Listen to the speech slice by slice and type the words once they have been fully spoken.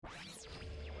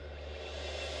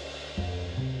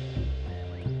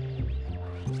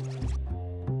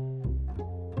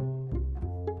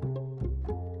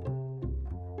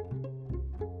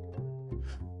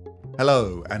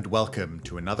Hello and welcome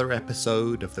to another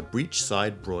episode of the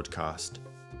Breachside Broadcast,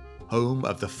 home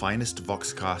of the finest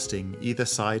voxcasting either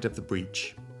side of the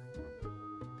breach.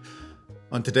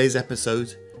 On today's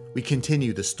episode, we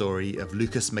continue the story of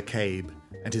Lucas McCabe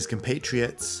and his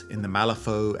compatriots in the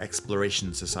Malifaux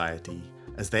Exploration Society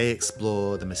as they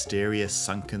explore the mysterious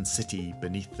sunken city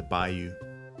beneath the bayou.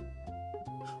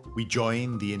 We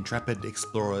join the intrepid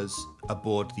explorers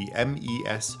aboard the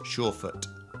MES Surefoot.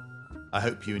 I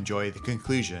hope you enjoy the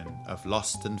conclusion of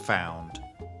Lost and Found,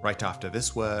 right after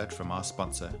this word from our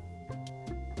sponsor.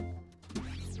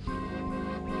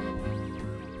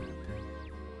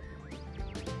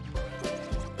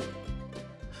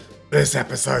 This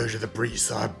episode of the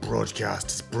Breachside Broadcast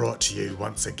is brought to you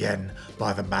once again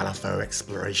by the Malifaux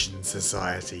Exploration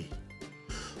Society.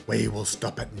 We will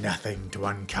stop at nothing to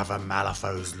uncover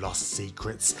Malifaux's lost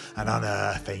secrets and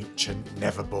unearth ancient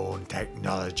Neverborn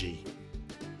technology.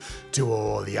 To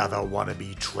all the other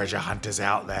wannabe treasure hunters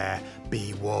out there,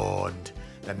 be warned.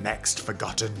 The next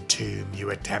forgotten tomb you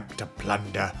attempt to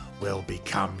plunder will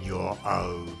become your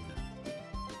own.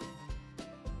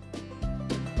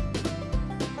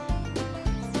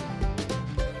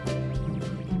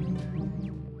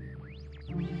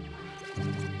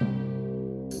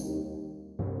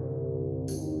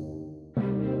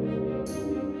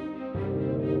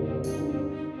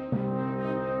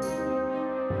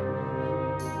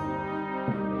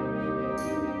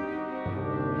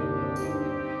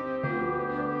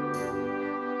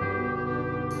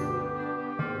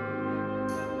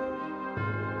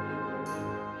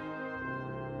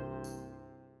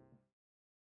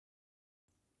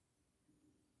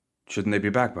 Shouldn't they be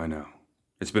back by now?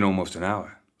 It's been almost an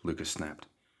hour, Lucas snapped.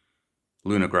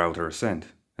 Luna growled her assent,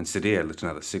 and Sadia lit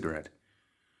another cigarette.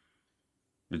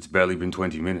 It's barely been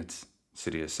 20 minutes,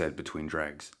 Sadia said between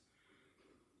drags.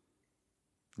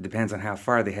 It depends on how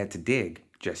far they had to dig,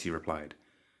 Jessie replied,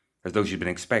 as though she'd been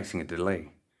expecting a delay.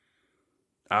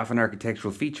 Often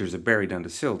architectural features are buried under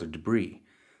silt or debris.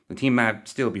 The team might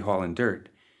still be hauling dirt.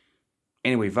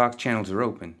 Anyway, Vox channels are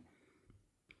open.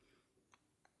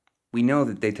 We know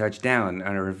that they touched down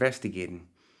and are investigating.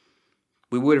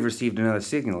 We would have received another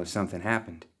signal if something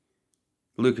happened.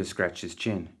 Lucas scratched his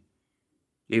chin.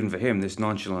 Even for him, this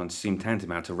nonchalance seemed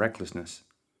tantamount to recklessness.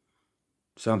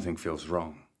 Something feels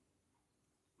wrong.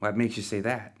 What makes you say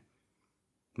that?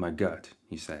 My gut,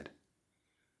 he said.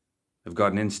 I've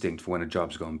got an instinct for when a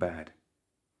job's gone bad.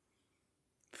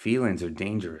 Feelings are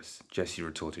dangerous, Jessie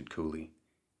retorted coolly.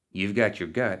 You've got your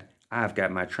gut, I've got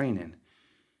my training.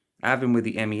 I've been with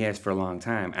the MES for a long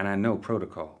time, and I know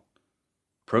protocol.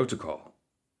 Protocol?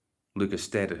 Lucas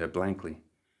stared at her blankly,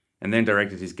 and then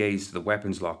directed his gaze to the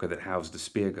weapons locker that housed the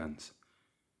spear guns.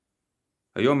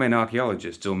 Are your men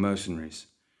archaeologists or mercenaries?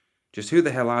 Just who the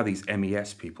hell are these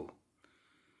MES people?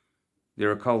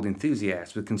 They're occult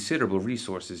enthusiasts with considerable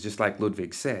resources, just like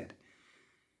Ludwig said.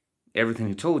 Everything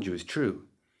he told you is true.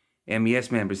 MES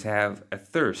members have a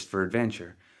thirst for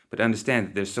adventure, but understand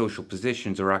that their social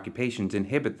positions or occupations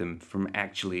inhibit them from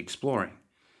actually exploring.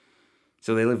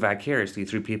 So they live vicariously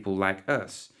through people like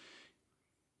us,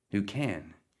 who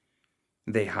can.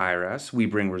 They hire us, we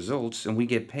bring results, and we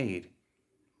get paid.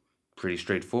 Pretty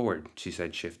straightforward, she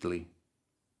said shiftily.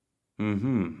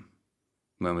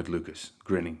 Murmured Lucas,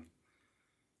 grinning.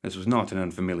 This was not an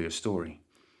unfamiliar story.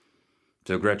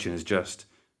 So Gretchen is just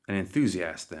an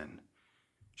enthusiast, then.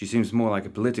 She seems more like a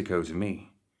politico to me.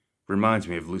 Reminds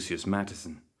me of Lucius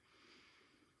Mattison.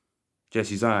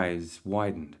 Jessie's eyes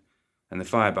widened, and the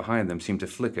fire behind them seemed to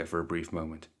flicker for a brief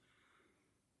moment.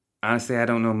 Honestly, I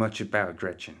don't know much about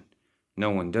Gretchen.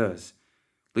 No one does,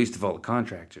 least of all the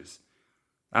contractors.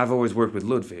 I've always worked with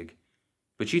Ludwig,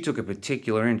 but she took a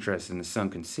particular interest in the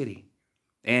sunken city,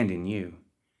 and in you.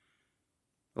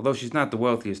 Although she's not the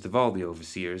wealthiest of all the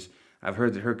overseers, I've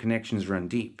heard that her connections run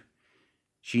deep.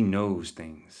 She knows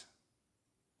things.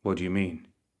 What do you mean?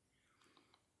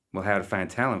 Well, how to find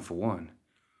talent, for one.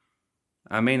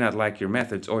 I may not like your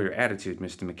methods or your attitude,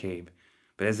 Mr. McCabe,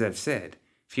 but as I've said,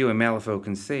 few in Malifaux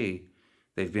can say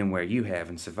they've been where you have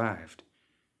and survived.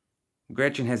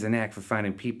 Gretchen has a knack for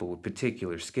finding people with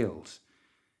particular skills,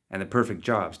 and the perfect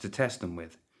jobs to test them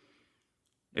with.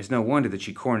 It's no wonder that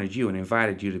she cornered you and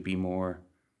invited you to be more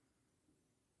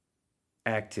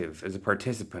active as a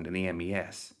participant in the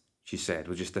MES, she said,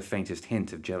 with just the faintest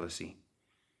hint of jealousy.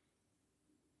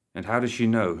 And how does she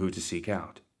know who to seek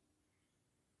out?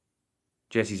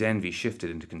 Jessie's envy shifted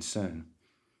into concern.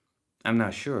 I'm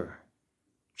not sure.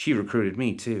 She recruited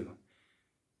me, too,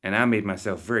 and I made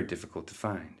myself very difficult to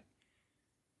find.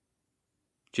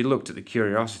 She looked at the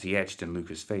curiosity etched in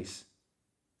Lucas' face.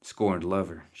 Scorned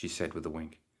lover, she said with a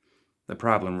wink. The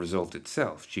problem resolved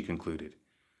itself, she concluded,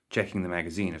 checking the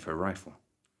magazine of her rifle.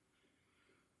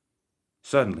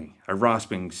 Suddenly, a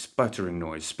rasping, sputtering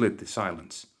noise split the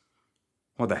silence.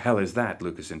 "What the hell is that?"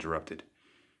 Lucas interrupted.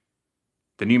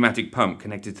 The pneumatic pump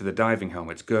connected to the diving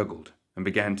helmets gurgled and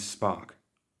began to spark.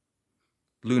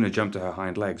 Luna jumped to her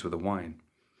hind legs with a whine.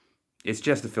 "It's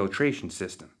just the filtration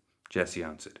system," Jessie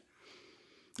answered.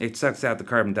 "It sucks out the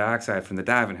carbon dioxide from the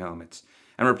diving helmets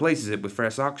and replaces it with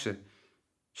fresh oxygen."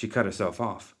 She cut herself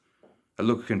off, a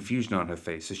look of confusion on her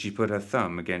face as she put her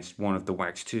thumb against one of the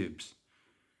wax tubes.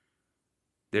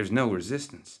 "There's no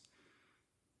resistance.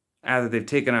 Either they've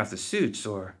taken off the suits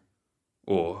or,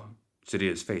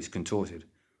 Sadia's face contorted.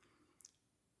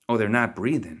 "Or they're not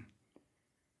breathing."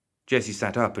 Jessie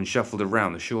sat up and shuffled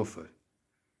around the shorefoot.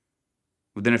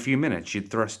 Within a few minutes, she'd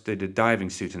thrusted a diving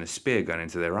suit and a spear gun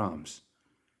into their arms.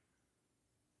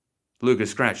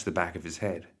 Lucas scratched the back of his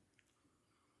head.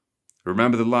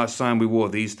 "Remember the last time we wore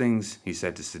these things?" he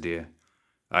said to Sadia.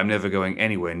 "I'm never going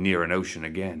anywhere near an ocean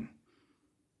again.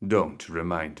 Don't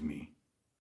remind me."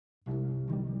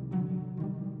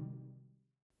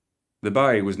 The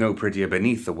bayou was no prettier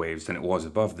beneath the waves than it was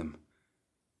above them.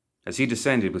 As he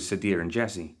descended with Sadir and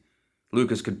Jessie,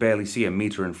 Lucas could barely see a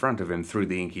meter in front of him through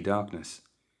the inky darkness.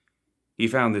 He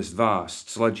found this vast,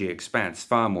 sludgy expanse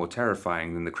far more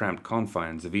terrifying than the cramped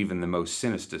confines of even the most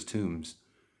sinister tombs.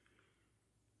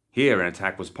 Here an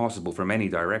attack was possible from any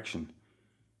direction.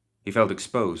 He felt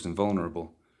exposed and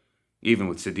vulnerable, even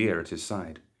with Sadir at his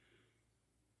side.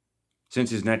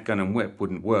 Since his net gun and whip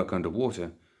wouldn't work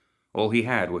underwater, all he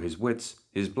had were his wits,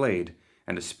 his blade,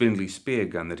 and a spindly spear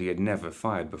gun that he had never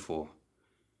fired before.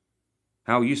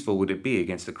 How useful would it be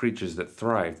against the creatures that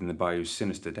thrived in the bayou's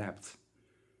sinister depths?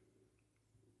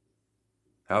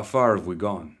 "How far have we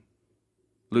gone?"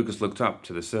 Lucas looked up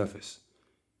to the surface.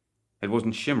 It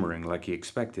wasn't shimmering like he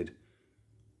expected.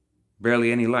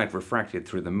 Barely any light refracted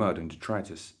through the mud and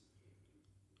detritus.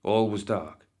 All was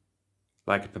dark,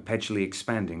 like a perpetually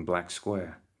expanding black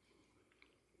square.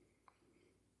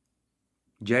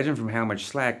 "Judging from how much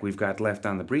slack we've got left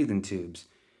on the breathing tubes,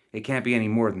 it can't be any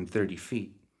more than 30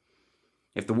 feet.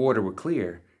 If the water were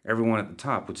clear, everyone at the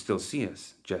top would still see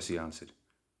us," Jessie answered.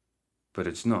 "But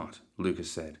it's not," Lucas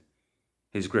said,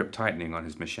 his grip tightening on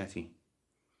his machete.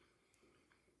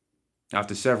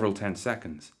 After several tense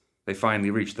seconds, they finally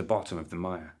reached the bottom of the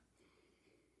mire.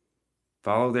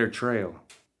 "Follow their trail,"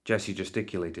 Jessie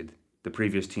gesticulated, the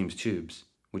previous team's tubes,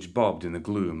 which bobbed in the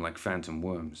gloom like phantom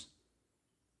worms.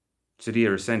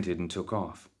 Sadir assented and took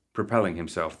off, propelling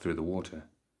himself through the water.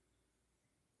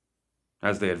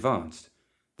 As they advanced,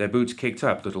 their boots kicked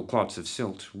up little clots of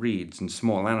silt, reeds, and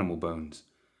small animal bones,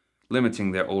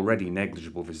 limiting their already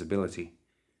negligible visibility.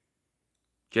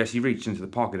 Jessie reached into the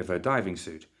pocket of her diving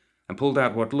suit and pulled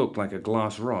out what looked like a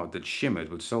glass rod that shimmered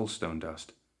with soulstone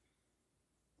dust.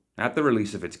 At the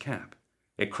release of its cap,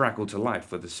 it crackled to life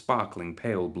with a sparkling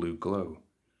pale blue glow.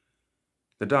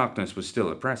 The darkness was still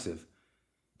oppressive,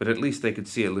 but at least they could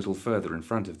see a little further in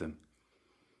front of them.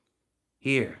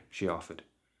 "Here," she offered,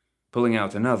 pulling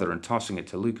out another and tossing it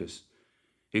to Lucas,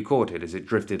 who caught it as it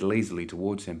drifted lazily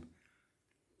towards him.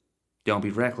 "Don't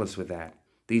be reckless with that.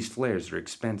 These flares are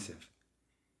expensive."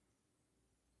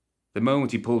 The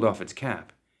moment he pulled off its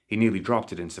cap, he nearly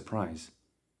dropped it in surprise.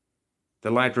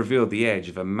 The light revealed the edge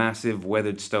of a massive,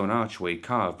 weathered stone archway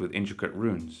carved with intricate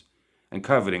runes and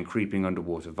covered in creeping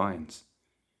underwater vines.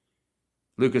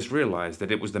 Lucas realized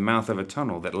that it was the mouth of a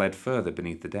tunnel that led further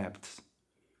beneath the depths.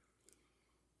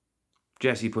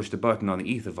 Jessie pushed a button on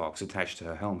the ethervox attached to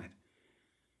her helmet.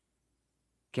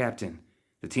 "Captain,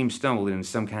 the team stumbled into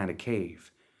some kind of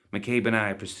cave. McCabe and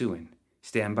I are pursuing.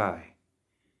 Stand by."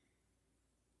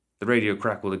 The radio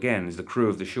crackled again as the crew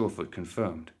of the Surefoot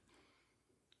confirmed.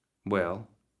 "Well?"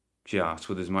 she asked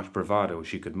with as much bravado as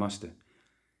she could muster.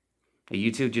 "Are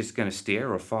you two just going to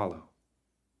steer or follow?"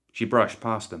 She brushed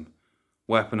past them,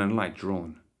 weapon and light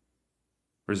drawn.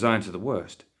 Resigned to the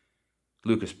worst,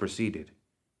 Lucas proceeded,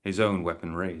 his own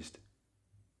weapon raised.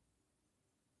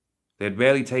 They had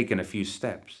barely taken a few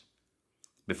steps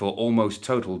before almost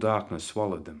total darkness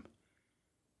swallowed them.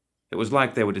 It was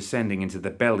like they were descending into the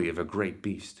belly of a great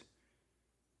beast.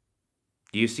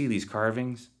 "Do you see these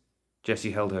carvings?"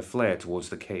 Jessie held her flare towards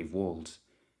the cave walls.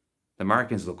 "The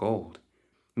markings look old,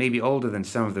 maybe older than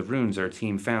some of the runes our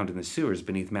team found in the sewers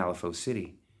beneath Malifaux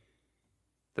City."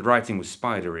 The writing was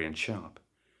spidery and sharp,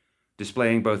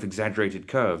 displaying both exaggerated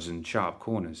curves and sharp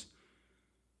corners,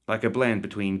 like a blend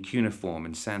between cuneiform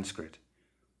and Sanskrit.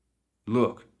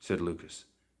 "Look," said Lucas,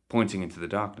 pointing into the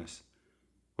darkness.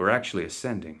 "We're actually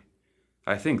ascending.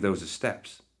 I think those are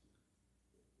steps."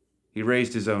 He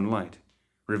raised his own light,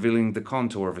 revealing the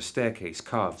contour of a staircase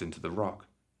carved into the rock.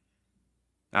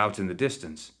 Out in the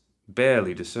distance,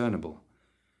 barely discernible,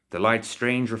 the light's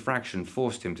strange refraction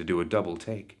forced him to do a double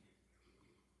take.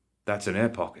 That's an air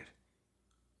pocket.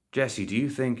 Jessie, do you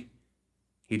think...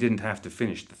 He didn't have to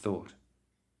finish the thought.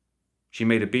 She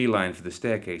made a beeline for the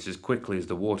staircase as quickly as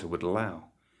the water would allow,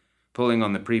 pulling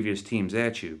on the previous team's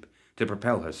air tube to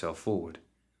propel herself forward.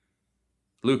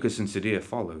 Lucas and Sadir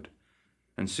followed,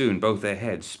 and soon both their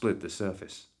heads split the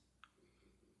surface.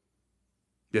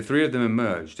 The three of them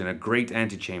emerged in a great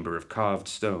antechamber of carved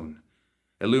stone,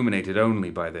 illuminated only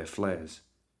by their flares.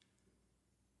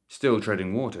 Still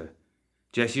treading water,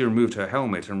 Jessie removed her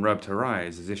helmet and rubbed her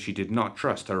eyes as if she did not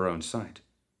trust her own sight.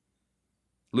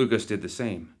 Lucas did the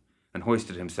same, and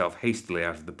hoisted himself hastily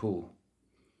out of the pool.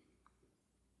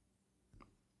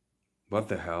 What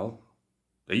the hell?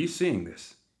 Are you seeing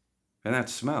this? And that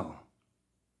smell?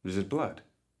 Is it blood?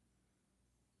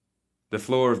 The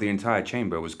floor of the entire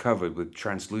chamber was covered with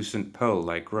translucent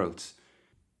pearl-like growths,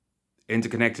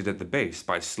 interconnected at the base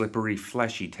by slippery,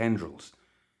 fleshy tendrils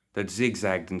that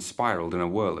zigzagged and spiraled in a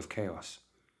whirl of chaos.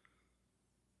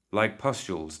 Like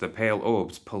pustules, the pale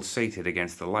orbs pulsated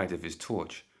against the light of his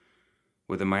torch,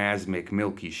 with a miasmic,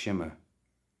 milky shimmer.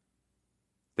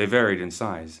 They varied in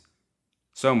size.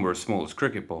 Some were as small as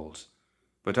cricket balls,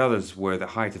 but others were the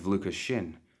height of Lucas'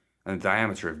 shin and the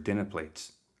diameter of dinner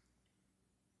plates.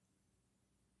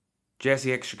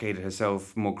 Jessie extricated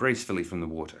herself more gracefully from the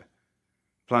water,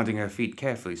 planting her feet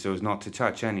carefully so as not to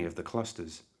touch any of the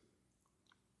clusters.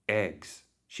 Eggs,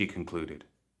 she concluded,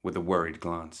 with a worried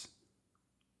glance.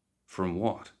 From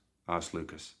what? Asked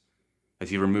Lucas, as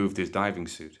he removed his diving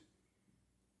suit.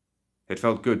 It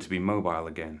felt good to be mobile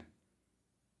again.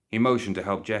 He motioned to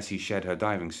help Jessie shed her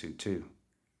diving suit too.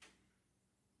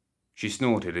 She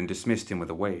snorted and dismissed him with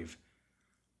a wave,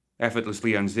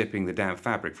 effortlessly unzipping the damp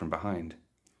fabric from behind.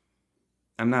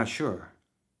 I'm not sure.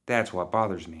 That's what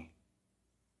bothers me.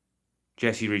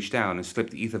 Jessie reached down and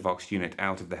slipped the Ethervox unit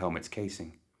out of the helmet's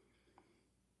casing.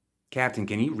 Captain,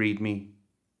 can you read me?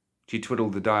 She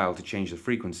twiddled the dial to change the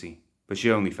frequency, but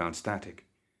she only found static.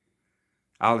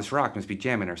 All this rock must be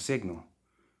jamming our signal.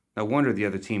 No wonder the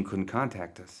other team couldn't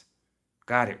contact us.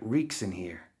 God, it reeks in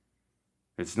here.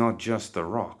 It's not just the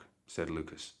rock, said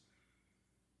Lucas.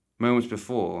 Moments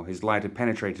before, his light had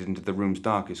penetrated into the room's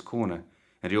darkest corner,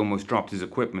 and he almost dropped his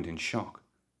equipment in shock.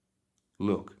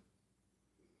 Look.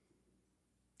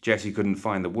 Jessie couldn't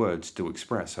find the words to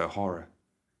express her horror.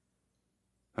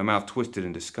 Her mouth twisted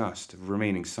in disgust,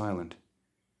 remaining silent.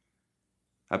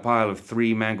 A pile of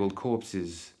 3 mangled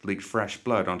corpses leaked fresh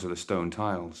blood onto the stone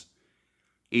tiles,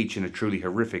 each in a truly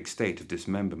horrific state of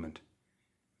dismemberment.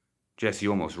 Jessie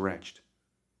almost retched.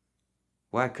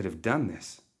 What could have done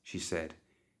this? She said,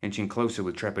 inching closer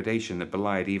with trepidation that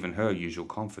belied even her usual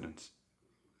confidence.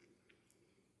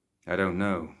 I don't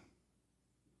know,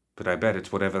 but I bet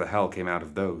it's whatever the hell came out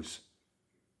of those.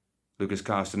 Lucas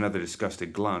cast another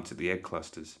disgusted glance at the egg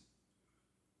clusters.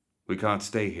 We can't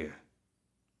stay here.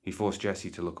 He forced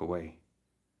Jessie to look away.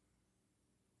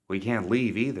 We can't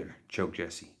leave either, choked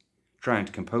Jessie, trying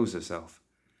to compose herself.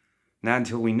 Not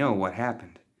until we know what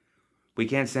happened. We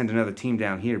can't send another team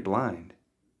down here blind.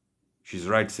 She's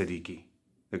right, Siddiqui,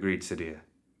 agreed Sadir,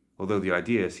 although the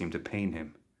idea seemed to pain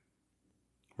him.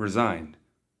 Resigned,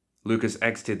 Lucas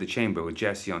exited the chamber with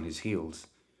Jessie on his heels,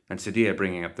 and Sadir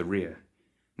bringing up the rear,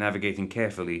 navigating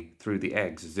carefully through the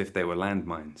eggs as if they were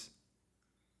landmines.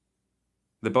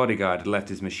 The bodyguard had left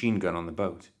his machine gun on the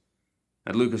boat,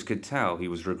 and Lucas could tell he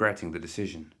was regretting the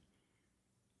decision.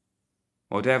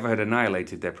 Whatever had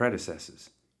annihilated their predecessors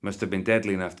must have been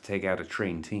deadly enough to take out a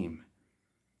trained team.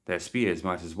 Their spears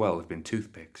might as well have been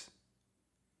toothpicks.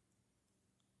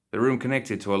 The room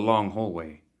connected to a long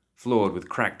hallway, floored with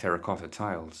cracked terracotta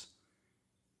tiles.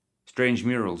 Strange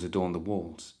murals adorned the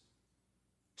walls.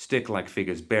 Stick-like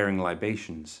figures bearing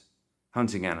libations,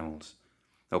 hunting animals,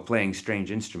 or playing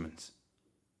strange instruments.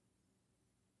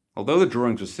 Although the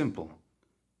drawings were simple,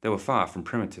 they were far from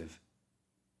primitive.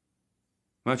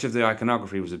 Much of the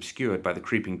iconography was obscured by the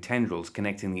creeping tendrils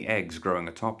connecting the eggs growing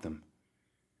atop them.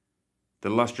 The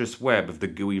lustrous web of the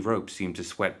gooey rope seemed to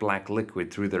sweat black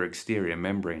liquid through their exterior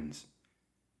membranes.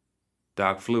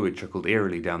 Dark fluid trickled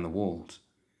eerily down the walls,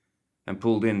 and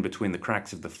pulled in between the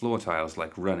cracks of the floor tiles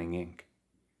like running ink.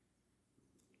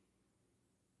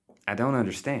 I don't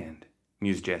understand,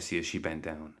 mused Jessie as she bent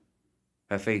down,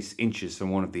 her face inches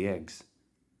from one of the eggs.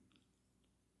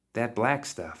 That black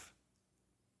stuff.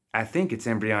 I think it's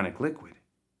embryonic liquid.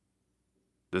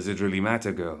 Does it really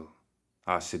matter, girl?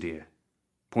 Asked Sadir,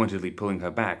 pointedly pulling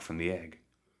her back from the egg.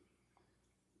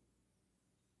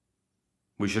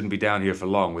 We shouldn't be down here for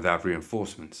long without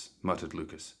reinforcements, muttered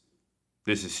Lucas.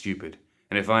 This is stupid,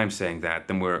 and if I'm saying that,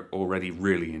 then we're already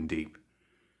really in deep.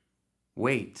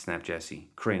 Wait, snapped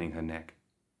Jessie, craning her neck.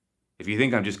 If you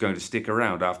think I'm just going to stick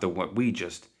around after what we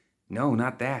just... No,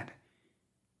 not that.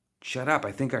 Shut up,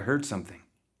 I think I heard something.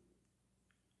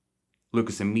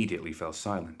 Lucas immediately fell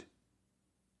silent.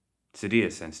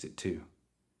 Sadia sensed it too.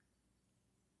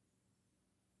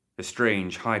 A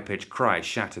strange, high-pitched cry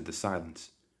shattered the silence.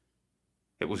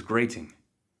 It was grating,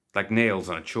 like nails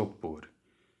on a chalkboard,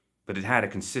 but it had a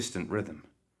consistent rhythm.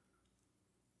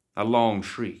 A long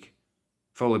shriek,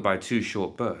 followed by 2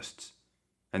 short bursts,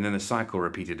 and then the cycle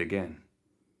repeated again.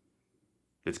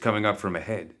 It's coming up from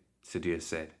ahead, Sadia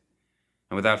said,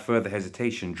 and without further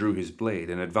hesitation drew his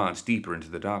blade and advanced deeper into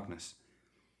the darkness.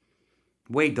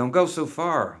 Wait, don't go so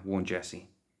far, warned Jessie,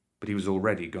 but he was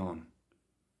already gone.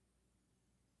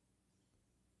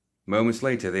 Moments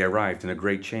later they arrived in a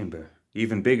great chamber,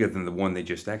 even bigger than the one they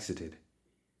just exited.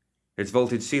 Its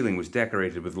vaulted ceiling was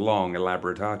decorated with long,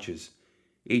 elaborate arches,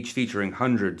 each featuring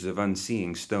hundreds of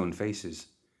unseeing stone faces,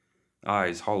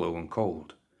 eyes hollow and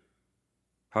cold.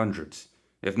 Hundreds,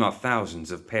 if not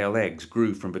thousands, of pale eggs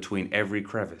grew from between every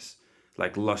crevice,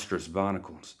 like lustrous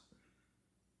barnacles.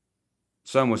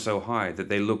 Some were so high that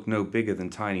they looked no bigger than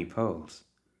tiny pearls.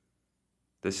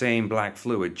 The same black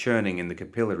fluid churning in the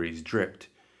capillaries dripped,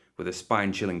 with a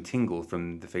spine-chilling tingle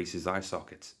from the face's eye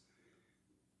sockets.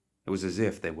 It was as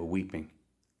if they were weeping.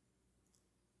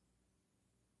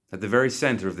 At the very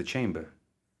center of the chamber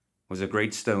was a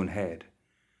great stone head,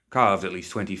 carved at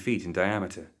least 20 feet in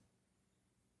diameter.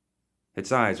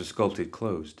 Its eyes were sculpted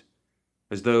closed,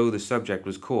 as though the subject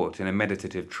was caught in a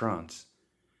meditative trance,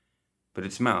 but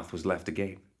its mouth was left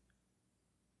agape.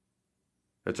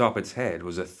 Atop its head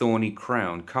was a thorny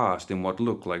crown cast in what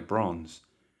looked like bronze,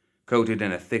 coated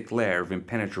in a thick layer of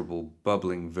impenetrable,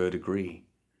 bubbling verdigris.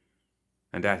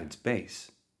 And at its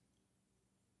base...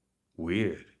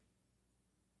 Weird.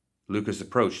 Lucas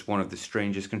approached one of the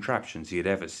strangest contraptions he had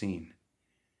ever seen.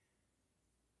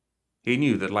 He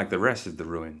knew that, like the rest of the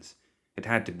ruins, it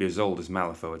had to be as old as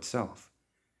Malifaux itself,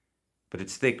 but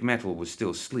its thick metal was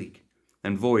still sleek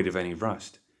and void of any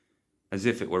rust, as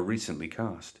if it were recently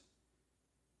cast.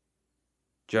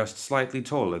 Just slightly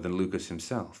taller than Lucas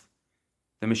himself,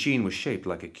 the machine was shaped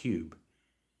like a cube,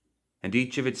 and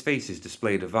each of its faces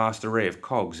displayed a vast array of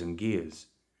cogs and gears,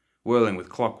 whirling with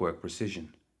clockwork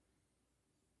precision.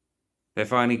 Their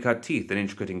finely cut teeth and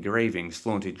intricate engravings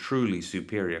flaunted truly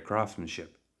superior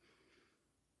craftsmanship.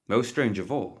 Most strange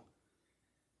of all,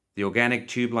 the organic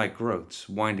tube-like growths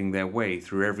winding their way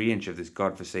through every inch of this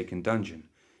godforsaken dungeon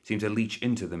seemed to leach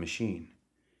into the machine.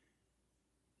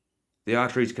 The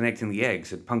arteries connecting the eggs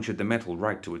had punctured the metal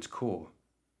right to its core.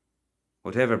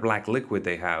 Whatever black liquid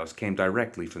they housed came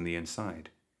directly from the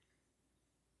inside.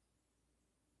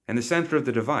 In the center of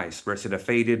the device rested a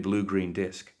faded blue-green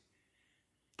disc.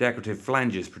 Decorative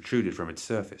flanges protruded from its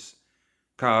surface,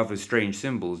 carved with strange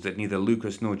symbols that neither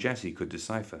Lucas nor Jessie could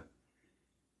decipher.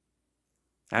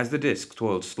 As the disc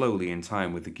toiled slowly in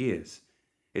time with the gears,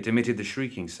 it emitted the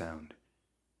shrieking sound.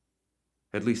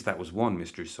 At least that was one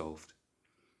mystery solved.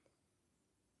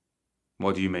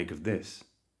 "What do you make of this?"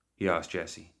 he asked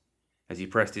Jessie, as he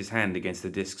pressed his hand against the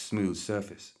disc's smooth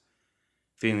surface,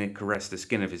 feeling it caress the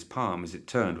skin of his palm as it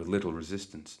turned with little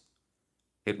resistance.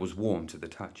 It was warm to the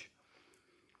touch.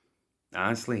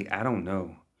 "Honestly, I don't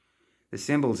know. The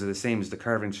symbols are the same as the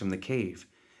carvings from the cave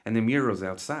and the murals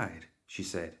outside," she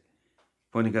said,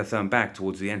 pointing her thumb back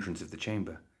towards the entrance of the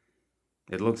chamber.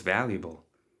 "It looks valuable,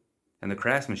 and the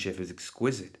craftsmanship is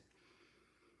exquisite.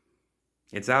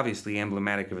 It's obviously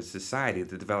emblematic of a society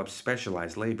that develops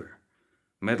specialized labor,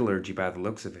 metallurgy by the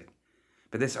looks of it,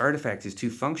 but this artifact is too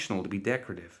functional to be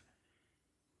decorative.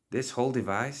 This whole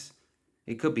device,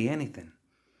 it could be anything.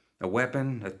 A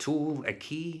weapon, a tool, a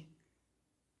key.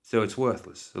 So it's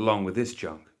worthless, along with this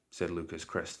junk," said Lucas,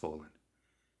 crestfallen.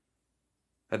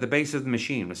 At the base of the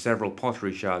machine were several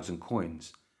pottery shards and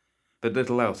coins, but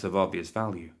little else of obvious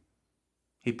value.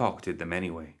 He pocketed them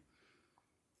anyway.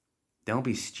 "Don't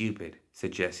be stupid,"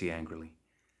 said Jessie angrily.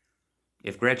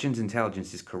 "If Gretchen's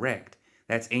intelligence is correct,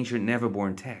 that's ancient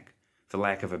Neverborn tech, for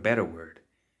lack of a better word.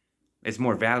 It's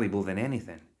more valuable than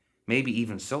anything, maybe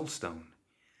even soulstone.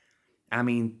 I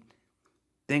mean,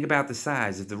 think about the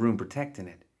size of the room protecting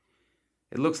it.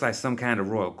 It looks like some kind of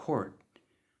royal court.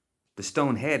 The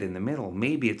stone head in the middle,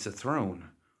 maybe it's a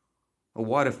throne. Or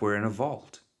what if we're in a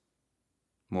vault?"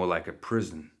 "More like a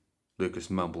prison," Lucas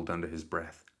mumbled under his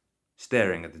breath,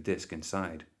 staring at the disc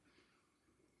inside.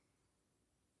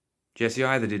 Jessie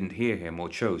either didn't hear him or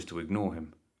chose to ignore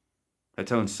him. Her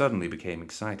tone suddenly became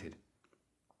excited.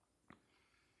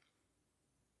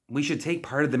 We should take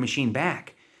part of the machine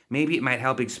back. Maybe it might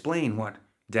help explain what...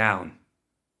 Down.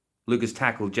 Lucas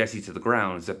tackled Jessie to the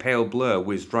ground as a pale blur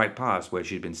whizzed right past where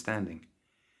she'd been standing.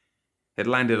 It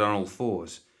landed on all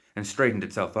fours and straightened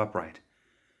itself upright,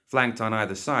 flanked on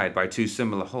either side by two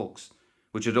similar hulks,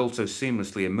 which had also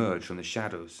seamlessly emerged from the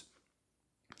shadows.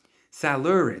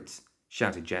 "Silurids!"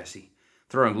 shouted Jessie,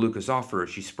 throwing Lucas off her as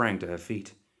she sprang to her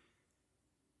feet.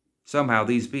 Somehow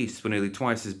these beasts were nearly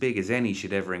twice as big as any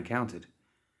she'd ever encountered.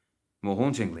 More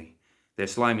hauntingly, their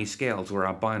slimy scales were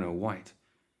albino white,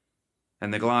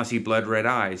 and the glassy blood-red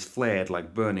eyes flared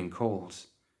like burning coals.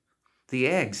 "The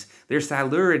eggs! They're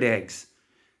Silurid eggs!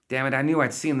 Damn it, I knew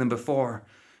I'd seen them before,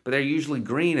 but they're usually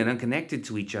green and unconnected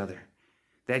to each other.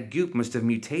 That goop must have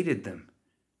mutated them."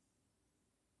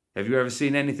 "Have you ever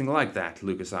seen anything like that?"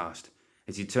 Lucas asked,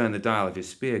 as he turned the dial of his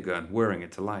spear gun, whirring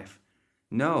it to life.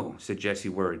 "No," said Jessie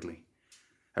worriedly,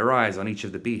 her eyes on each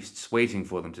of the beasts, waiting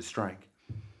for them to strike.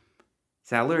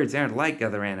 "Silurids aren't like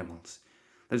other animals.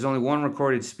 There's only one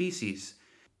recorded species,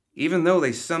 even though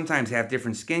they sometimes have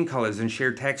different skin colors and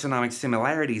share taxonomic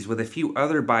similarities with a few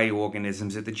other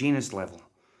bioorganisms at the genus level."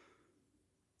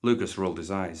 Lucas rolled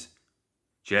his eyes.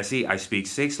 "Jessie, I speak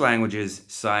 6 languages.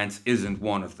 Science isn't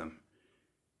one of them."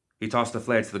 He tossed the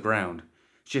flare to the ground,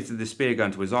 shifted the spear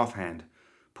gun to his offhand,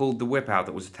 pulled the whip out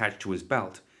that was attached to his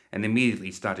belt, and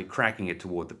immediately started cracking it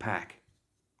toward the pack.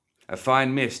 A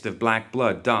fine mist of black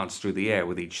blood danced through the air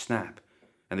with each snap,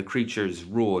 and the creatures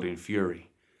roared in fury,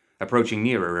 approaching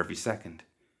nearer every second.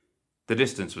 The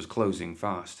distance was closing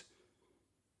fast.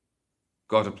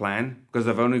 "Got a plan? Because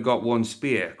I've only got one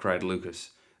spear," cried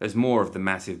Lucas, as more of the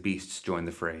massive beasts joined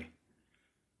the fray.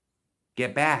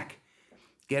 "Get back!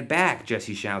 Get back!"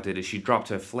 Jessie shouted as she dropped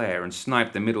her flare and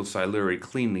sniped the middle Silurid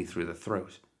cleanly through the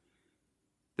throat.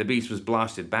 The beast was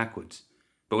blasted backwards,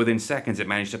 but within seconds it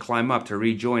managed to climb up to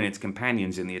rejoin its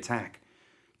companions in the attack,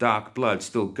 dark blood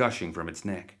still gushing from its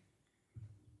neck.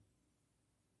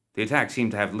 The attack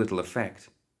seemed to have little effect.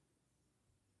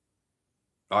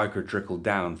 Ichor trickled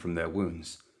down from their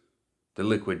wounds, the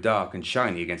liquid dark and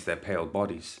shiny against their pale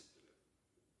bodies.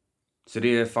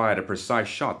 Sadir fired a precise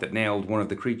shot that nailed one of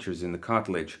the creatures in the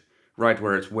cartilage, right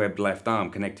where its webbed left arm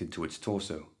connected to its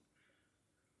torso.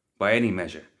 By any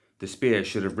measure, the spear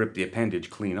should have ripped the appendage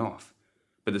clean off,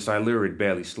 but the Silurid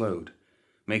barely slowed,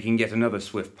 making yet another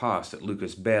swift pass that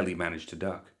Lucas barely managed to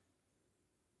duck.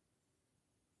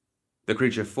 The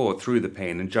creature fought through the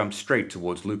pain and jumped straight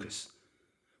towards Lucas.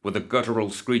 With a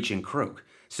guttural screeching croak,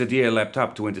 Sadir leapt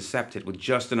up to intercept it with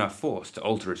just enough force to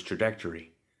alter its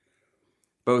trajectory.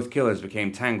 Both killers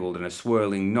became tangled in a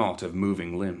swirling knot of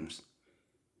moving limbs.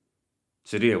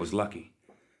 Sadir was lucky.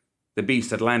 The beast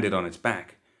had landed on its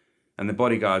back, and the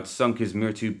bodyguard sunk his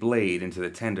Murtu blade into the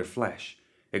tender flesh,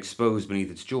 exposed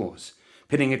beneath its jaws,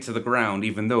 pinning it to the ground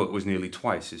even though it was nearly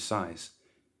twice his size.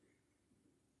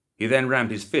 He then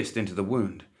rammed his fist into the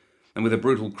wound, and with a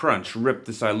brutal crunch ripped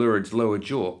the Silurid's lower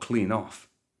jaw clean off.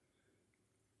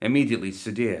 Immediately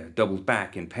Sadir doubled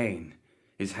back in pain,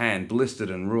 his hand blistered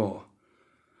and raw.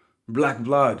 "Black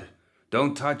blood!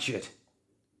 Don't touch it!"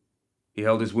 He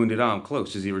held his wounded arm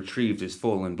close as he retrieved his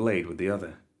fallen blade with the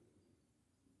other.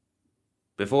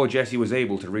 Before Jessie was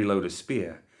able to reload a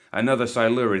spear, another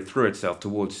Silurid threw itself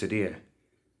towards Sadir.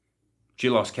 She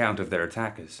lost count of their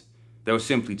attackers. There were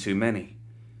simply too many,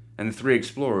 and the 3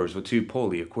 explorers were too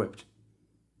poorly equipped.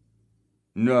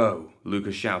 "No!"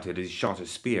 Lucas shouted as he shot a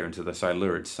spear into the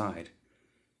Silurid's side.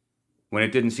 When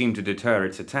it didn't seem to deter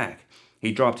its attack,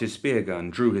 he dropped his spear gun,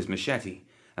 drew his machete,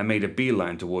 and made a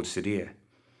beeline towards Sadir.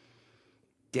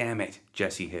 "Damn it,"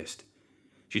 Jessie hissed.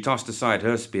 She tossed aside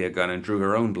her spear gun and drew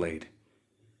her own blade.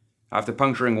 After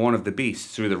puncturing one of the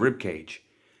beasts through the ribcage,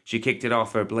 she kicked it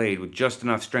off her blade with just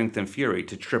enough strength and fury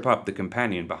to trip up the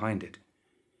companion behind it.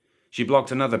 She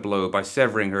blocked another blow by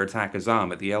severing her attacker's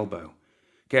arm at the elbow,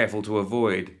 careful to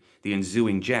avoid the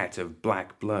ensuing jet of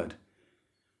black blood.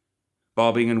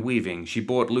 Bobbing and weaving, she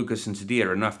bought Lucas and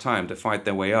Sadir enough time to fight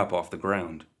their way up off the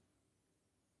ground.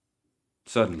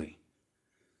 Suddenly,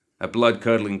 a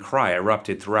blood-curdling cry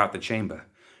erupted throughout the chamber,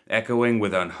 echoing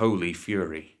with unholy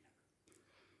fury.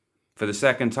 For the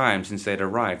second time since they had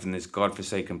arrived in this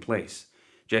godforsaken place,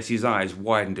 Jessie's eyes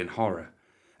widened in horror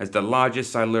as the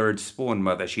largest Silurid spawn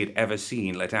mother she had ever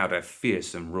seen let out a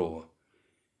fearsome roar.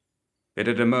 It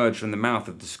had emerged from the mouth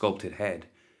of the sculpted head,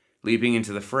 leaping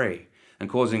into the fray and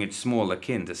causing its smaller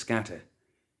kin to scatter.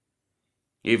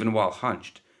 Even while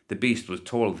hunched, the beast was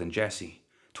taller than Jessie,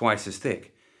 twice as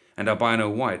thick, and albino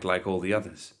white like all the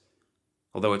others,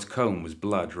 although its comb was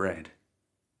blood red.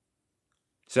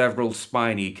 Several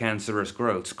spiny, cancerous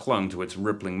growths clung to its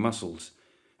rippling muscles,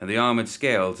 and the armored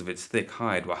scales of its thick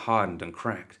hide were hardened and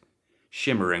cracked,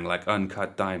 shimmering like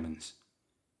uncut diamonds.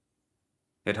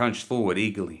 It hunched forward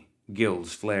eagerly,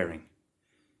 gills flaring.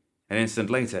 An instant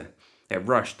later, it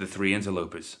rushed the three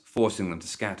interlopers, forcing them to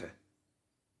scatter.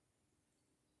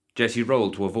 Jessie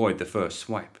rolled to avoid the first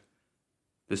swipe.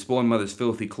 The Spawn Mother's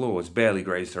filthy claws barely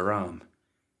grazed her arm.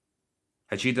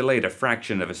 Had she delayed a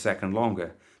fraction of a second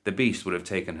longer, the beast would have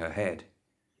taken her head.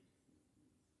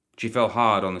 She fell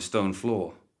hard on the stone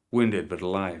floor, wounded but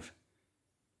alive.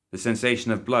 The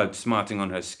sensation of blood smarting on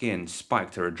her skin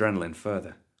spiked her adrenaline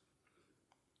further.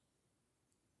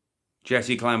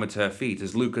 Jessie clambered to her feet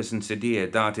as Lucas and Sadir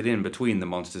darted in between the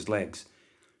monster's legs,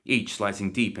 each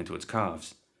slicing deep into its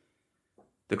calves.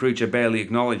 The creature barely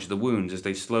acknowledged the wounds as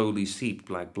they slowly seeped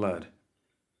like blood.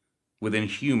 With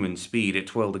inhuman speed, it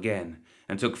twirled again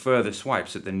and took further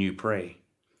swipes at the new prey.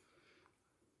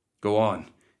 "Go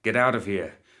on, get out of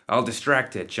here. I'll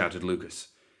distract it," shouted Lucas,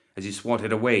 as he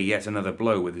swatted away yet another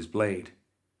blow with his blade.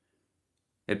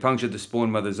 It punctured the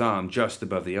Spawn Mother's arm just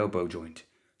above the elbow joint.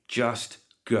 Just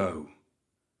go.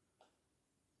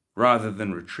 Rather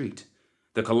than retreat,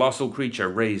 the colossal creature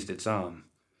raised its arm.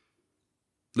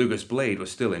 Lucas' blade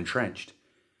was still entrenched,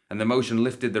 and the motion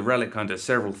lifted the relic hunter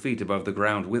several feet above the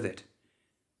ground with it.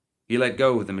 He let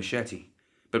go of the machete,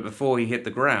 but before he hit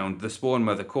the ground, the Spawn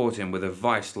Mother caught him with a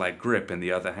vice-like grip in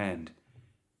the other hand.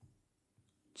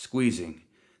 Squeezing,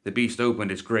 the beast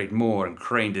opened its great maw and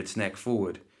craned its neck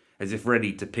forward, as if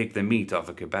ready to pick the meat off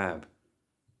a kebab.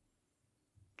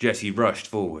 Jessie rushed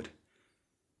forward.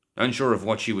 Unsure of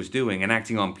what she was doing and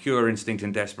acting on pure instinct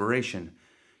and desperation,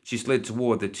 she slid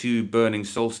toward the two burning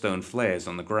soulstone flares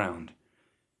on the ground.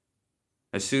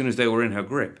 As soon as they were in her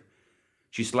grip,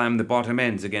 she slammed the bottom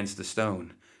ends against the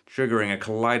stone, triggering a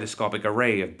kaleidoscopic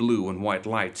array of blue and white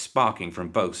light sparking from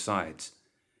both sides.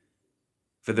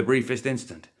 For the briefest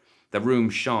instant, the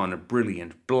room shone a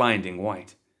brilliant, blinding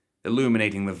white,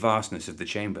 illuminating the vastness of the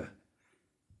chamber.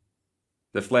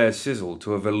 The flares sizzled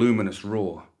to a voluminous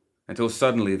roar, until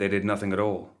suddenly they did nothing at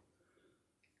all,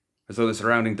 as though the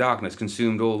surrounding darkness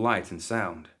consumed all light and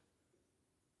sound.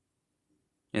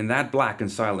 In that black and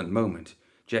silent moment,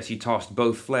 Jessie tossed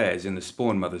both flares in the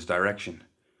Spawn Mother's direction.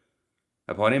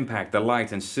 Upon impact, the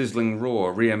light and sizzling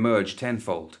roar re-emerged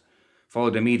tenfold,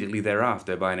 followed immediately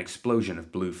thereafter by an explosion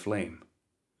of blue flame.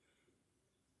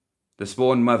 The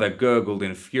Spawn Mother gurgled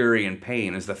in fury and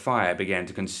pain as the fire began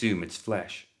to consume its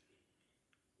flesh.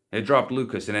 It dropped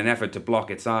Lucas in an effort to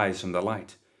block its eyes from the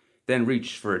light, then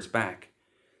reached for its back,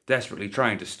 desperately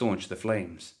trying to staunch the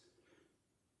flames.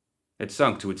 It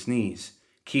sunk to its knees,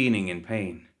 keening in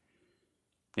pain.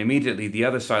 Immediately, the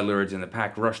other Silurids in the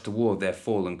pack rushed toward their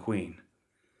fallen queen.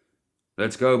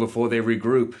 "Let's go before they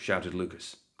regroup," shouted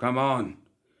Lucas. "Come on."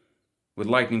 With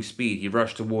lightning speed, he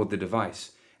rushed toward the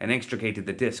device and extricated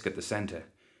the disc at the center,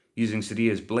 using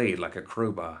Sadir's blade like a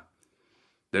crowbar.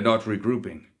 "They're not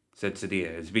regrouping," said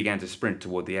Sadir as he began to sprint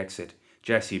toward the exit,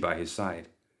 Jessie by his side.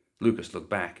 Lucas looked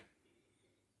back.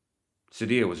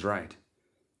 Sadir was right.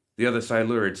 The other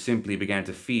Silurids simply began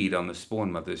to feed on the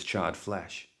Spawn Mother's charred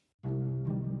flesh.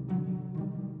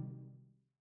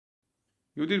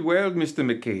 "You did well, Mr.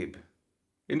 McCabe.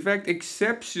 In fact,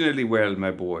 exceptionally well,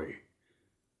 my boy."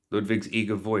 Ludwig's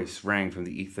eager voice rang from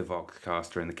the ethervox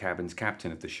caster in the cabin's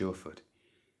captain of the Surefoot.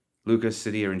 Lucas,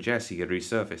 Sadir, and Jessie had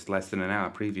resurfaced less than an hour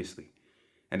previously,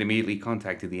 and immediately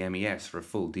contacted the MES for a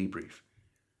full debrief.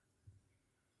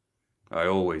 "I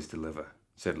always deliver,"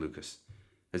 said Lucas,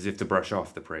 as if to brush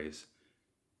off the praise.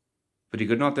 But he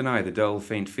could not deny the dull,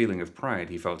 faint feeling of pride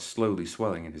he felt slowly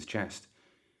swelling in his chest.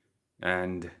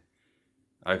 "And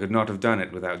I could not have done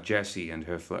it without Jessie and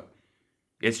her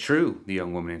 "It's true," the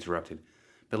young woman interrupted,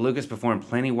 "but Lucas performed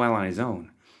plenty well on his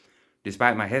own.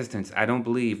 Despite my hesitance, I don't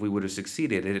believe we would have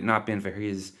succeeded had it not been for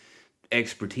his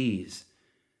expertise."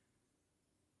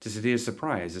 To Sadir's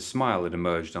surprise, a smile had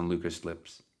emerged on Lucas'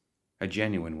 lips. A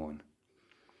genuine one.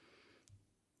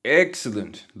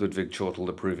 "Excellent," Ludwig chortled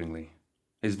approvingly,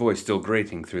 his voice still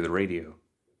grating through the radio.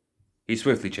 He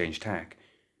swiftly changed tack.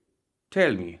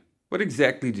 "Tell me, what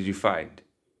exactly did you find?"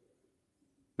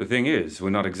 "The thing is, we're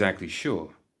not exactly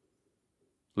sure."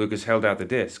 Lucas held out the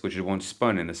disc, which had once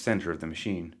spun in the center of the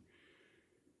machine.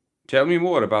 "Tell me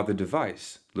more about the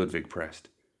device," Ludwig pressed.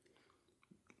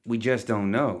 "We just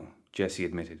don't know," Jessie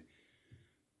admitted.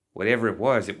 "Whatever it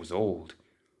was old.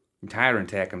 Tyrant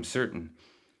tech, I'm certain.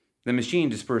 The machine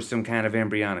dispersed some kind of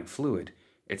embryonic fluid.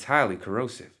 It's highly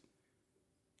corrosive."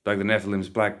 "Like the Nephilim's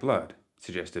black blood,"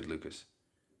 suggested Lucas.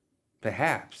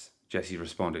 "Perhaps," Jessie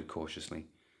responded cautiously.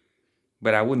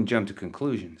 "But I wouldn't jump to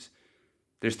conclusions.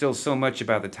 There's still so much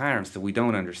about the tyrants that we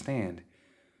don't understand.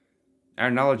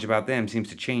 Our knowledge about them seems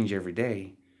to change every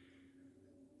day.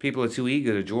 People are too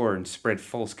eager to draw and spread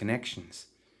false connections.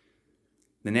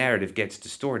 The narrative gets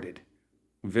distorted.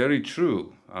 Very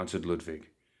true, answered Ludwig.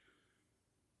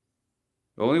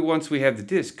 Only once we have the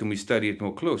disc can we study it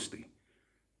more closely.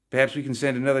 Perhaps we can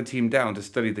send another team down to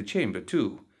study the chamber,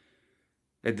 too.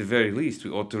 At the very least, we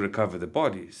ought to recover the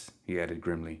bodies, he added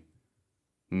grimly.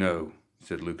 No,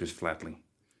 said Lucas flatly.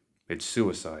 It's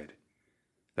suicide.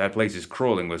 That place is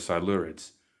crawling with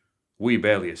Silurids. We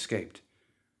barely escaped.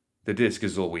 The disc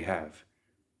is all we have.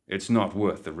 It's not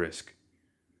worth the risk.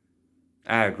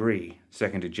 I agree,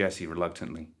 seconded Jesse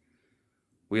reluctantly.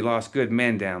 We lost good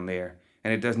men down there,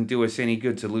 and it doesn't do us any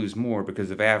good to lose more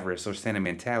because of avarice or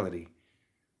sentimentality.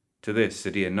 To this,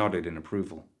 Sadia nodded in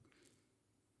approval.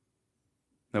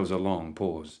 There was a long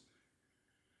pause.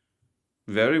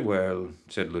 Very well,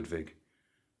 said Ludwig,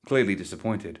 clearly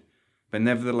disappointed, but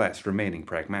nevertheless remaining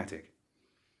pragmatic.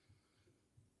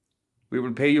 We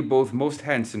will pay you both most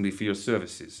handsomely for your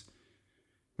services.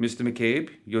 Mr. McCabe,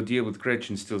 your deal with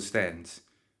Gretchen still stands.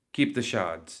 Keep the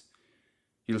shards.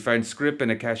 You'll find scrip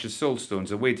and a cache of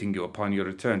soulstones awaiting you upon your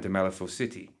return to Malifaux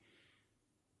City.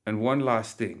 And one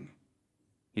last thing.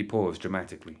 He paused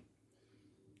dramatically.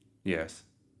 Yes.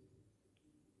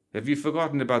 Have you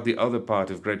forgotten about the other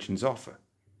part of Gretchen's offer?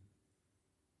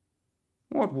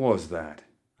 What was that?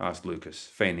 Asked Lucas,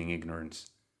 feigning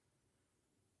ignorance.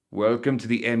 Welcome to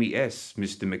the MES,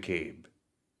 Mr. McCabe.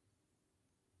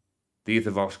 The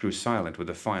Ethervox grew silent with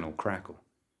a final crackle.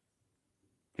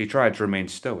 He tried to remain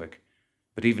stoic,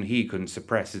 but even he couldn't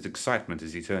suppress his excitement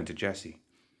as he turned to Jesse.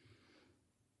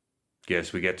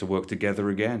 Guess we get to work together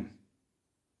again.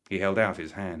 He held out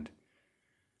his hand.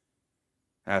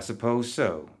 I suppose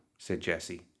so, said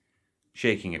Jesse,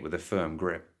 shaking it with a firm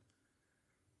grip.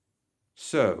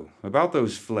 So, about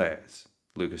those flares,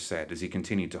 Lucas said as he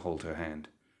continued to hold her hand.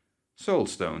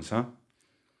 Soulstones, huh?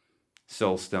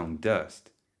 Soulstone dust,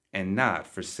 and not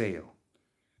for sale.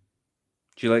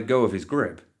 She let go of his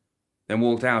grip, then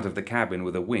walked out of the cabin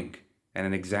with a wink and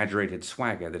an exaggerated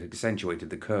swagger that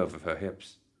accentuated the curve of her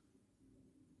hips.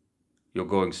 You're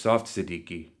going soft,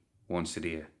 Siddiqui, warned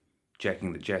Sadia,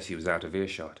 checking that Jesse was out of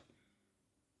earshot.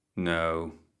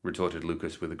 No, retorted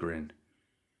Lucas with a grin.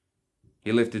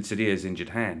 He lifted Sadia's injured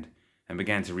hand and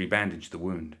began to rebandage the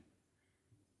wound.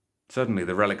 Suddenly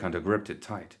the relic hunter gripped it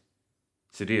tight.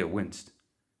 Sadia winced.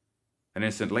 An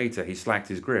instant later he slacked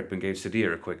his grip and gave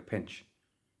Sadia a quick pinch.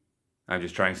 I'm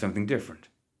just trying something different.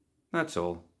 That's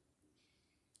all.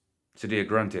 Sadia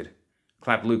grunted,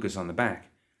 clapped Lucas on the back,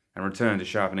 and returned to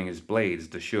sharpening his blades as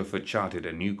the Surefoot charted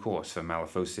a new course for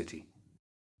Malifaux City.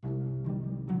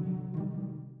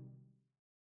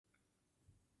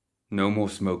 No more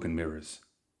smoke and mirrors.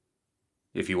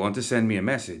 If you want to send me a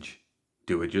message,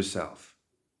 do it yourself.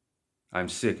 I'm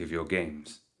sick of your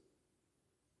games.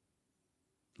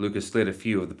 Lucas slid a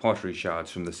few of the pottery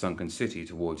shards from the sunken city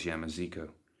towards Yamaziko.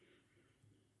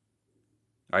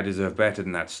 I deserve better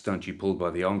than that stunt you pulled by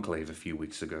the Enclave a few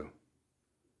weeks ago.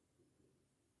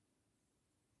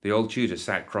 The old tutor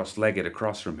sat cross-legged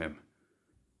across from him,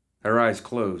 her eyes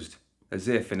closed, as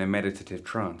if in a meditative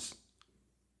trance.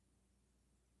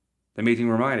 The meeting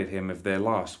reminded him of their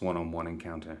last one-on-one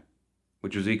encounter,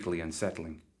 which was equally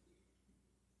unsettling.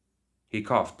 He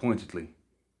coughed pointedly,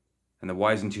 and the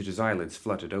wizened tutor's eyelids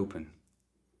fluttered open.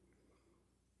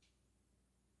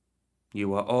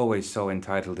 You are always so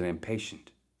entitled and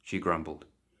impatient, she grumbled,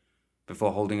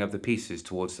 before holding up the pieces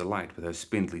towards the light with her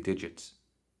spindly digits.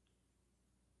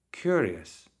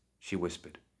 Curious, she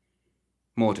whispered,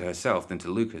 more to herself than to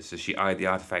Lucas as she eyed the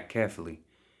artifact carefully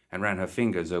and ran her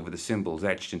fingers over the symbols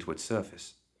etched into its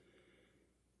surface.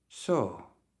 So,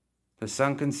 the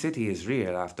sunken city is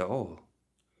real after all.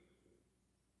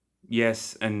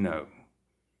 Yes and no.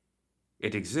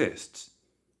 It exists,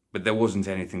 but there wasn't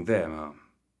anything there, Ma'am,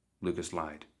 Lucas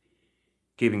lied,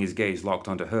 keeping his gaze locked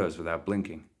onto hers without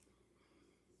blinking.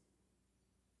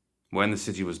 When the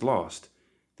city was lost,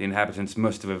 the inhabitants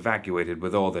must have evacuated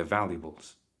with all their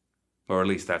valuables. Or at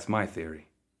least that's my theory.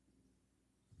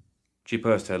 She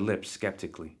pursed her lips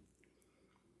skeptically.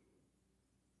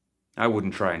 I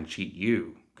wouldn't try and cheat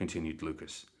you, continued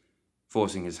Lucas,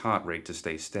 forcing his heart rate to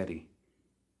stay steady.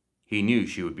 He knew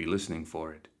she would be listening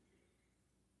for it.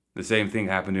 The same thing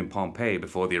happened in Pompeii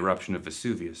before the eruption of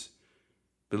Vesuvius.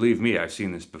 Believe me, I've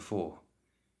seen this before.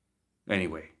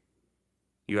 Anyway,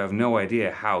 you have no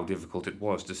idea how difficult it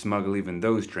was to smuggle even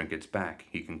those trinkets back,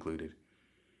 he concluded.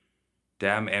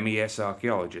 Damn MES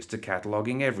archaeologists are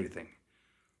cataloging everything,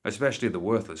 especially the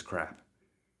worthless crap.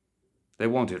 They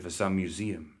want it for some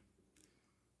museum.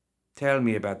 Tell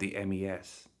me about the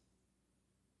MES.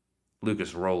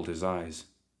 Lucas rolled his eyes.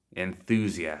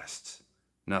 Enthusiasts.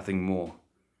 Nothing more.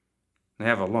 I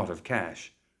have a lot of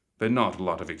cash, but not a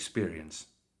lot of experience,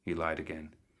 he lied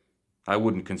again. I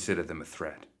wouldn't consider them a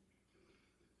threat.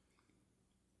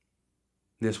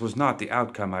 This was not the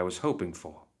outcome I was hoping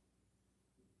for.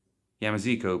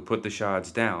 Yamaziko put the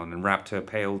shards down and wrapped her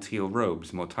pale teal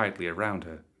robes more tightly around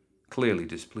her, clearly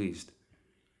displeased.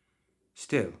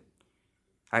 Still,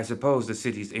 I suppose the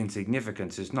city's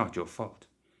insignificance is not your fault.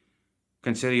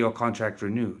 Consider your contract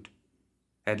renewed,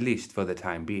 at least for the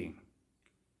time being.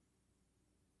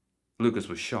 Lucas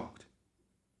was shocked.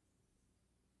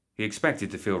 He expected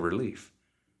to feel relief,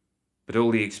 but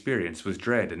all he experienced was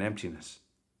dread and emptiness.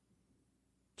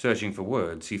 Searching for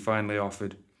words, he finally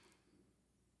offered,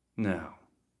 "Now,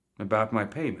 about my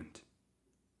payment."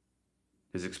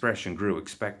 His expression grew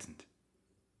expectant.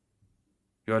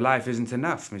 "Your life isn't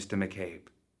enough, Mr. McCabe,"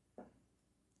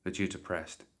 the tutor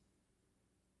pressed.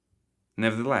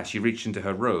 Nevertheless, she reached into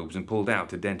her robes and pulled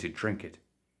out a dented trinket.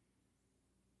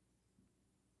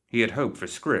 He had hoped for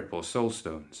scrip or soul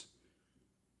stones.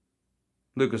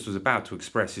 Lucas was about to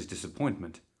express his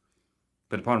disappointment,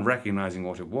 but upon recognizing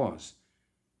what it was,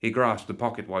 he grasped the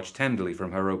pocket watch tenderly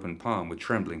from her open palm with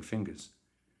trembling fingers.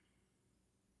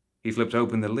 He flipped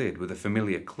open the lid with a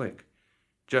familiar click,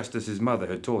 just as his mother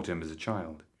had taught him as a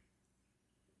child.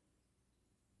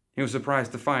 He was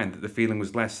surprised to find that the feeling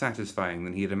was less satisfying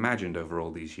than he had imagined over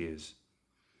all these years.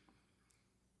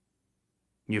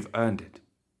 "You've earned it.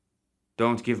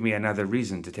 Don't give me another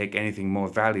reason to take anything more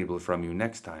valuable from you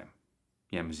next time,"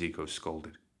 Yamaziko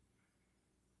scolded.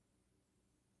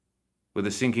 With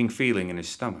a sinking feeling in his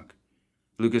stomach,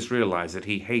 Lucas realized that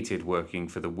he hated working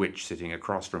for the witch sitting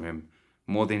across from him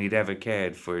more than he'd ever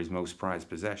cared for his most prized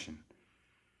possession.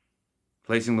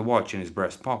 Placing the watch in his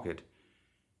breast pocket,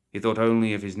 he thought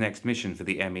only of his next mission for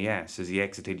the MES as he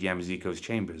exited Yamaziko's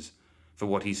chambers for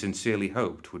what he sincerely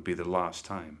hoped would be the last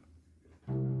time.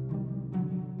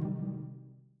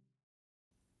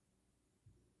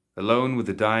 Alone with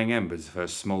the dying embers of her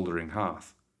smoldering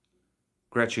hearth,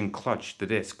 Gretchen clutched the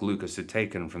disc Lucas had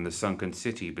taken from the sunken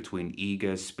city between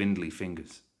eager, spindly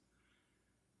fingers.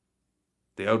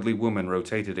 The elderly woman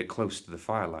rotated it close to the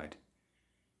firelight,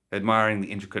 admiring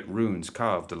the intricate runes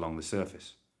carved along the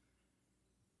surface.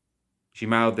 She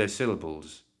mouthed their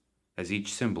syllables as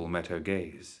each symbol met her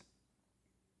gaze.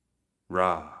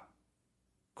 Ra,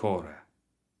 Kora,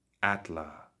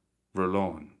 Atla,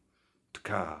 Rolon,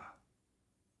 Tka.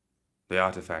 The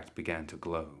artifact began to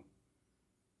glow.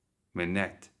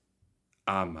 Menet,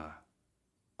 Ama,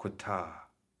 Quata.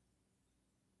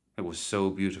 It was so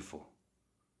beautiful.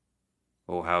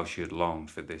 Oh, how she had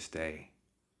longed for this day.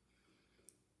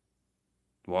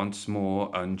 Once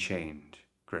more unchained,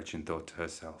 Gretchen thought to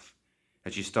herself,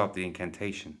 as she stopped the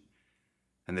incantation,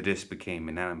 and the disc became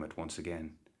inanimate once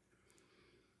again.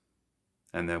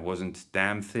 And there wasn't a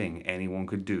damn thing anyone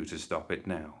could do to stop it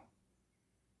now.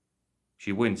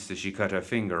 She winced as she cut her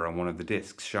finger on one of the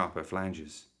disc's sharper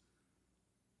flanges.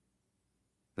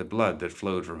 The blood that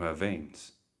flowed from her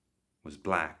veins was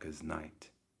black as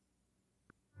night.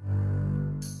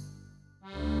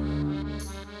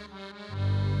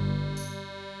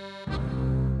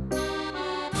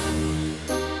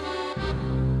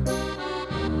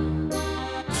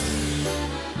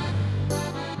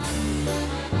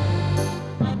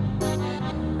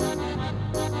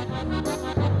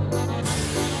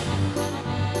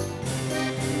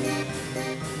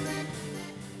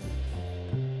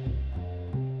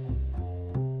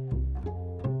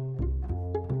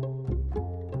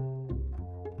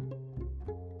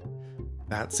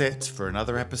 That's it for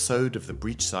another episode of the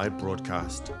Breachside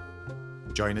Broadcast.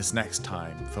 Join us next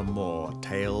time for more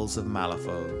Tales of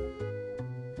Malifaux.